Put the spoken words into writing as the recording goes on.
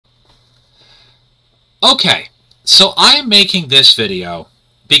Okay, so I am making this video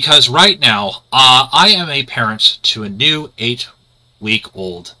because right now I am a parent to a new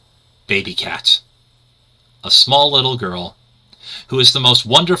 8-week-old baby cat. A small little girl who is the most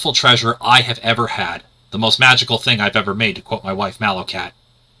wonderful treasure I have ever had. The most magical thing I've ever made, to quote my wife Mallowcat.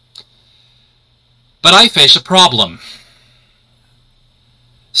 But I face a problem.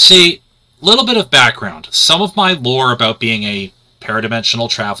 See, little bit of background. Some of my lore about being a paradimensional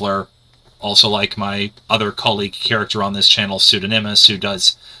traveler, also like my other colleague character on this channel, Pseudonymus, who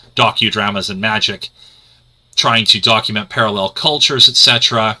does docudramas and magic, trying to document parallel cultures,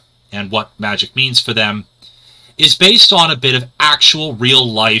 etc., and what magic means for them, is based on a bit of actual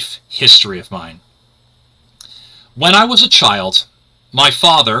real-life history of mine. When I was a child, my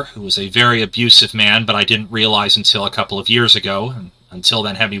father, who was a very abusive man, but I didn't realize until a couple of years ago, and until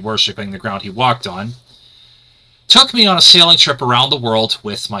then had me worshipping the ground he walked on, took me on a sailing trip around the world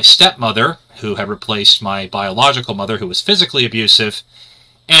with my stepmother, who had replaced my biological mother, who was physically abusive,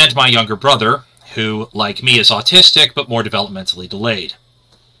 and my younger brother, who, like me, is autistic, but more developmentally delayed.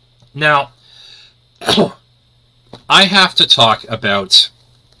 Now, I have to talk about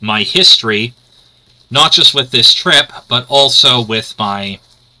my history, not just with this trip, but also with my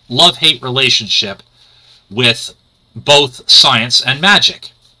love-hate relationship with both science and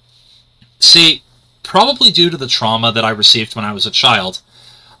magic. See, probably due to the trauma that I received when I was a child,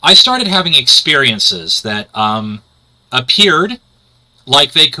 I started having experiences that appeared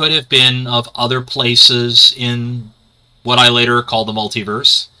like they could have been of other places in what I later called the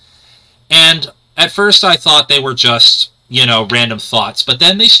multiverse. And at first I thought they were just, random thoughts, but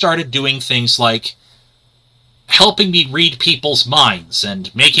then they started doing things like helping me read people's minds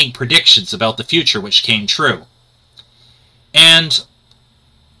and making predictions about the future, which came true. And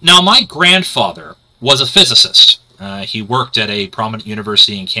now my grandfather was a physicist. He worked at a prominent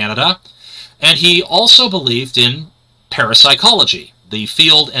university in Canada, and he also believed in parapsychology, the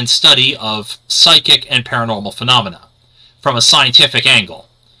field and study of psychic and paranormal phenomena, from a scientific angle.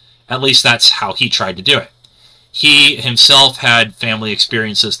 At least that's how he tried to do it. He himself had family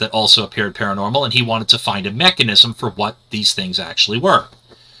experiences that also appeared paranormal, and he wanted to find a mechanism for what these things actually were.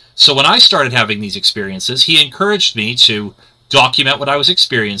 So when I started having these experiences, he encouraged me to document what I was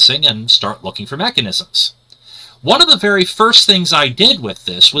experiencing and start looking for mechanisms. One of the very first things I did with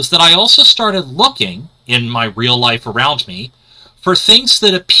this was that I also started looking in my real life around me for things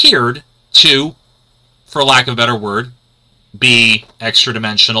that appeared to, for lack of a better word, be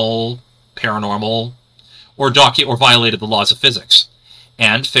extra-dimensional, paranormal, or violated the laws of physics,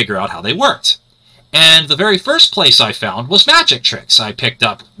 and figure out how they worked. And the very first place I found was magic tricks. I picked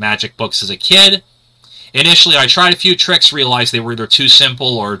up magic books as a kid. Initially, I tried a few tricks, realized they were either too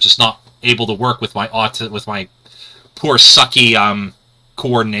simple or just not able to work with my poor sucky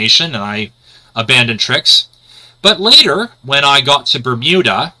coordination, and I abandoned tricks. But later, when I got to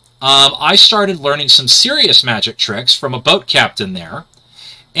Bermuda, I started learning some serious magic tricks from a boat captain there.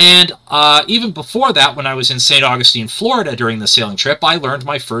 And even before that, when I was in St. Augustine, Florida during the sailing trip, I learned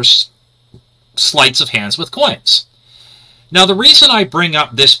my first sleights of hands with coins. Now, the reason I bring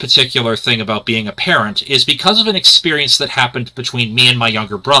up this particular thing about being a parent is because of an experience that happened between me and my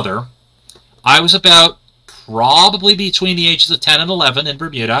younger brother. I was about probably between the ages of 10 and 11 in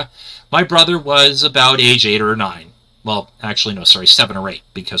Bermuda. My brother was about age 8 or 9. Well, actually, no, sorry, 7 or 8,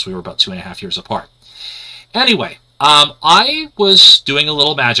 because we were about 2.5 years apart. Anyway, I was doing a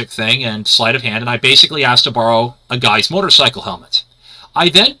little magic thing and sleight of hand, and I basically asked to borrow a guy's motorcycle helmet. I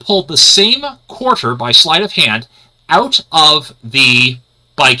then pulled the same quarter by sleight of hand out of the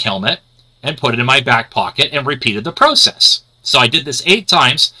bike helmet and put it in my back pocket and repeated the process. So I did this 8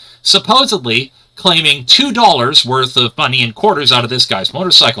 times, supposedly claiming $2 worth of money in quarters out of this guy's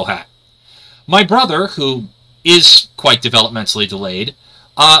motorcycle hat. My brother, who is quite developmentally delayed,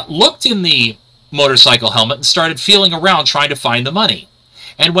 looked in the motorcycle helmet and started feeling around trying to find the money.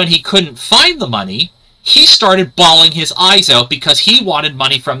 And when he couldn't find the money, he started bawling his eyes out because he wanted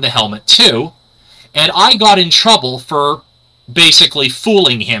money from the helmet too. And I got in trouble for basically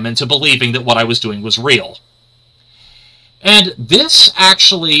fooling him into believing that what I was doing was real. And this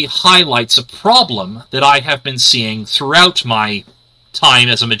actually highlights a problem that I have been seeing throughout my time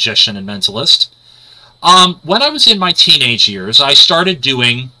as a magician and mentalist. When I was in my teenage years, I started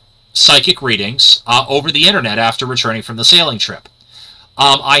doing psychic readings over the internet after returning from the sailing trip.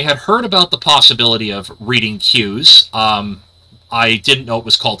 I had heard about the possibility of reading cues. I didn't know it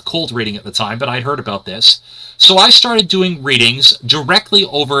was called cold reading at the time, but I'd heard about this. So I started doing readings directly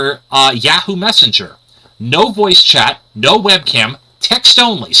over Yahoo Messenger. No voice chat, no webcam, text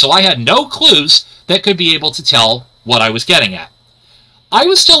only. So I had no clues that could be able to tell what I was getting at. I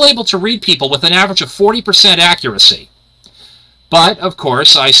was still able to read people with an average of 40% accuracy. But, of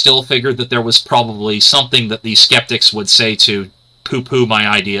course, I still figured that there was probably something that the skeptics would say to poo-poo my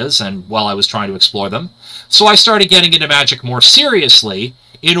ideas and while I was trying to explore them. So I started getting into magic more seriously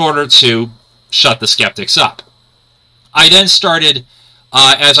in order to shut the skeptics up. I then started,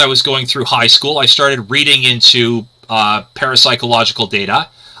 as I was going through high school, I started reading into parapsychological data.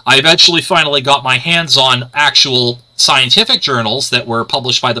 I eventually finally got my hands on actual scientific journals that were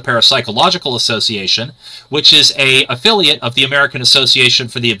published by the Parapsychological Association, which is an affiliate of the American Association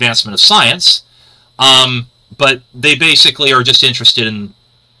for the Advancement of Science. But they basically are just interested in,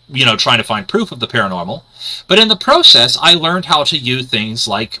 trying to find proof of the paranormal. But in the process, I learned how to use things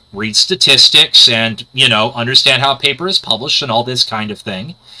like read statistics and, understand how a paper is published and all this kind of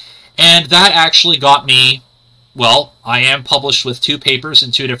thing. And that actually got me, well, I am published with 2 papers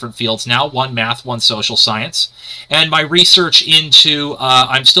in 2 different fields now, one math, one social science. And my research into,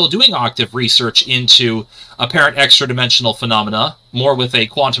 I'm still doing active research into apparent extra-dimensional phenomena, more with a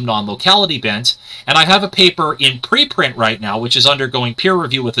quantum non-locality bent. And I have a paper in preprint right now, which is undergoing peer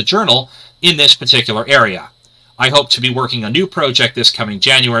review with a journal in this particular area. I hope to be working a new project this coming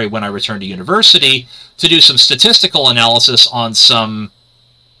January when I return to university to do some statistical analysis on some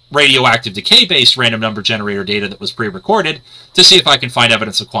radioactive decay-based random number generator data that was pre-recorded to see if I can find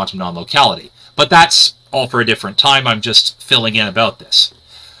evidence of quantum non-locality. But that's all for a different time. I'm just filling in about this.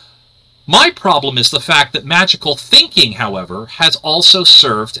 My problem is the fact that magical thinking, however, has also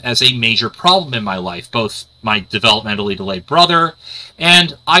served as a major problem in my life, both my developmentally delayed brother,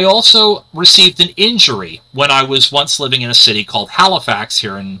 and I also received an injury when I was once living in a city called Halifax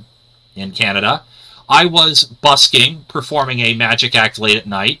here in Canada. I was busking, performing a magic act late at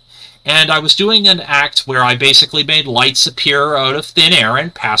night, and I was doing an act where I basically made lights appear out of thin air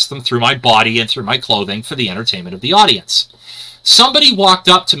and passed them through my body and through my clothing for the entertainment of the audience. Somebody walked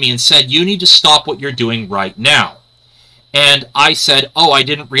up to me and said, "You need to stop what you're doing right now." And I said, "Oh, I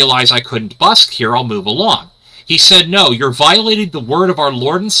didn't realize I couldn't busk here, I'll move along." He said, "No, you're violating the word of our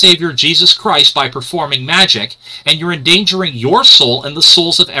Lord and Savior Jesus Christ by performing magic, and you're endangering your soul and the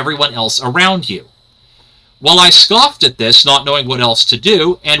souls of everyone else around you." Well, I scoffed at this, not knowing what else to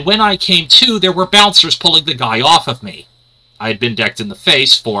do, and when I came to, there were bouncers pulling the guy off of me. I had been decked in the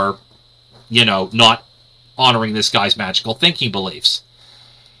face for, not honoring this guy's magical thinking beliefs.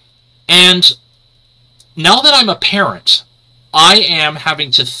 And now that I'm a parent, I am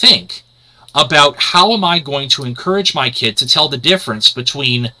having to think about how am I going to encourage my kid to tell the difference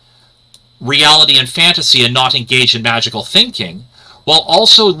between reality and fantasy and not engage in magical thinking, while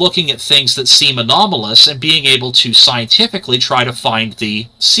also looking at things that seem anomalous and being able to scientifically try to find the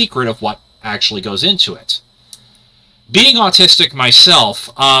secret of what actually goes into it. Being autistic myself,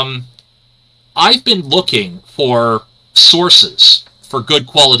 I've been looking for sources for good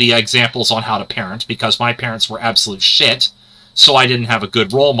quality examples on how to parent because my parents were absolute shit, so I didn't have a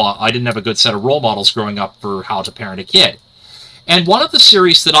good I didn't have a good set of role models growing up for how to parent a kid. And one of the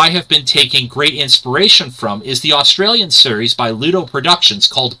series that I have been taking great inspiration from is the Australian series by Ludo Productions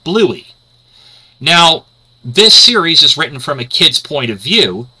called Bluey. Now, this series is written from a kid's point of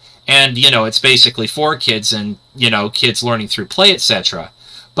view, and, it's basically for kids and, kids learning through play, etc.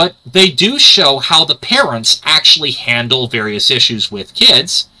 But they do show how the parents actually handle various issues with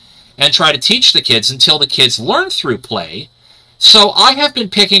kids and try to teach the kids until the kids learn through play. So I have been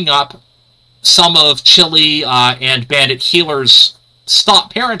picking up some of Chili and Bandit Healer's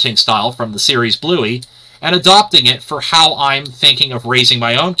stop parenting style from the series Bluey and adopting it for how I'm thinking of raising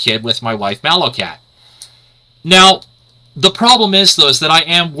my own kid with my wife Malocat. Now, the problem is, though, is that I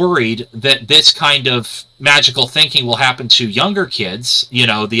am worried that this kind of magical thinking will happen to younger kids.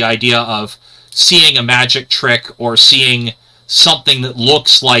 The idea of seeing a magic trick or seeing something that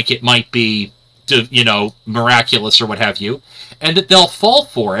looks like it might be, miraculous or what have you, and that they'll fall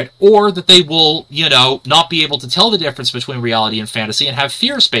for it, or that they will, not be able to tell the difference between reality and fantasy and have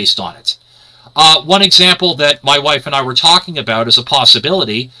fears based on it. One example that my wife and I were talking about as a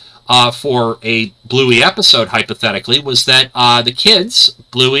possibility for a Bluey episode, hypothetically, was that the kids,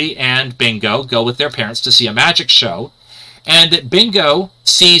 Bluey and Bingo, go with their parents to see a magic show, and that Bingo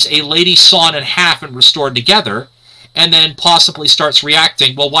sees a lady sawn in half and restored together, and then possibly starts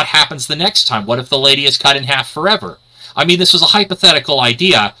reacting, well, what happens the next time? What if the lady is cut in half forever? I mean, this was a hypothetical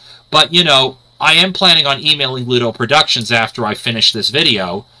idea, but, I am planning on emailing Ludo Productions after I finish this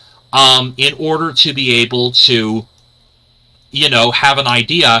video in order to be able to, have an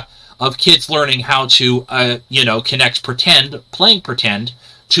idea of kids learning how to, connect playing pretend,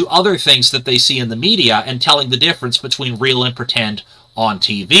 to other things that they see in the media and telling the difference between real and pretend on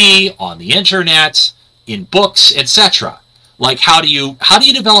TV, on the internet, in books, etc. Like, how do you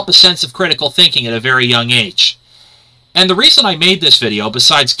develop a sense of critical thinking at a very young age? And the reason I made this video,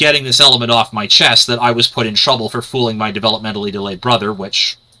 besides getting this element off my chest that I was put in trouble for fooling my developmentally delayed brother,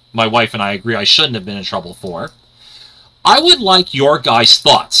 which my wife and I agree I shouldn't have been in trouble for, I would like your guys'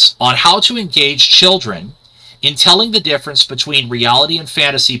 thoughts on how to engage children in telling the difference between reality and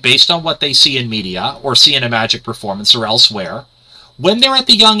fantasy based on what they see in media or see in a magic performance or elsewhere when they're at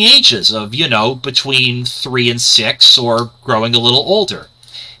the young ages of, you know, between 3 and 6 or growing a little older.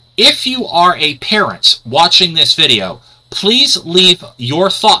 If you are a parent watching this video, please leave your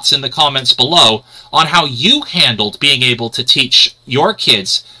thoughts in the comments below on how you handled being able to teach your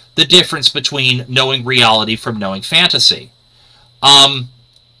kids the difference between knowing reality from knowing fantasy.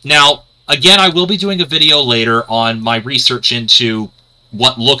 Now, again, I will be doing a video later on my research into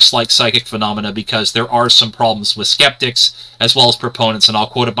what looks like psychic phenomena, because there are some problems with skeptics as well as proponents, and I'll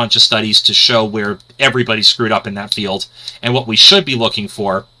quote a bunch of studies to show where everybody screwed up in that field and what we should be looking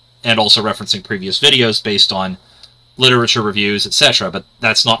for, and also referencing previous videos based on literature reviews, etc. But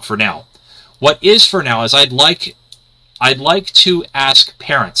that's not for now. What is for now is I'd like to ask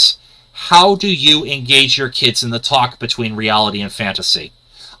parents, how do you engage your kids in the talk between reality and fantasy?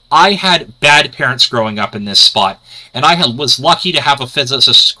 I had bad parents growing up in this spot, and I was lucky to have a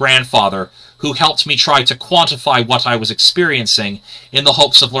physicist's grandfather who helped me try to quantify what I was experiencing in the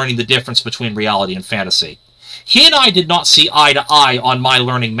hopes of learning the difference between reality and fantasy. He and I did not see eye to eye on my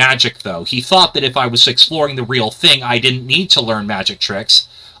learning magic, though. He thought that if I was exploring the real thing, I didn't need to learn magic tricks.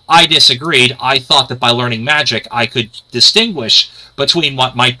 I disagreed. I thought that by learning magic, I could distinguish between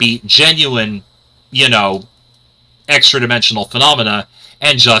what might be genuine, you know, extra-dimensional phenomena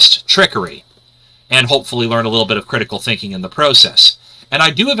and just trickery, and hopefully learn a little bit of critical thinking in the process. And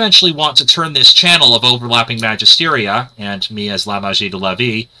I do eventually want to turn this channel of overlapping magisteria, and me as La Magie de la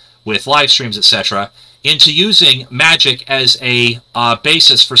Vie, with live streams, etc., into using magic as a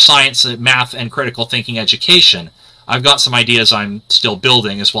basis for science, math, and critical thinking education. I've got some ideas I'm still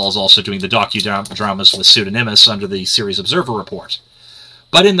building, as well as also doing the docudramas with Pseudonymous under the Series Observer Report.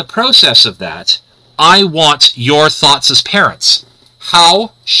 But in the process of that, I want your thoughts as parents.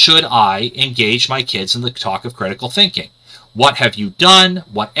 How should I engage my kids in the talk of critical thinking? What have you done?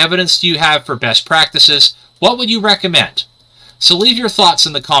 What evidence do you have for best practices? What would you recommend? So leave your thoughts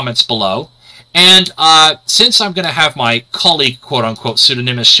in the comments below. And since I'm going to have my colleague, quote-unquote,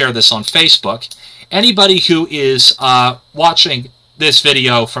 Pseudonymous, share this on Facebook, anybody who is watching this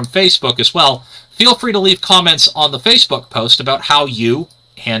video from Facebook as well, feel free to leave comments on the Facebook post about how you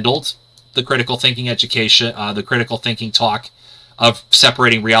handled the critical thinking education, the critical thinking talk of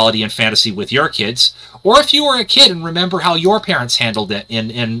separating reality and fantasy with your kids. Or if you were a kid and remember how your parents handled it,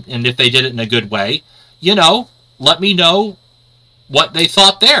 and if they did it in a good way, you know, let me know what they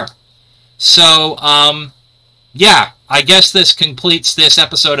thought there. So, yeah, I guess this completes this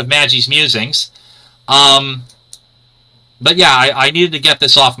episode of Magi's Musings. But yeah, I needed to get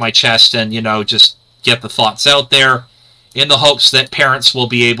this off my chest and, you know, just get the thoughts out there in the hopes that parents will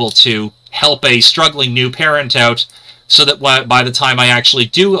be able to help a struggling new parent out, so that by the time I actually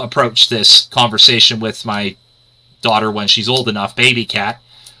do approach this conversation with my daughter when she's old enough, baby cat,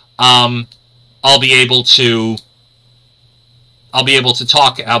 I'll be able to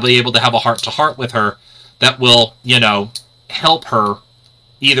talk, I'll be able to have a heart-to-heart with her that will, you know, help her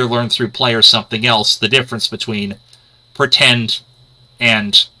either learn through play or something else the difference between pretend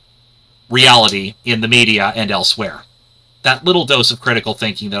and reality in the media and elsewhere. That little dose of critical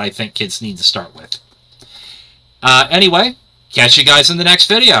thinking that I think kids need to start with. Anyway, catch you guys in the next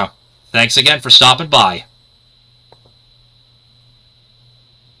video. Thanks again for stopping by.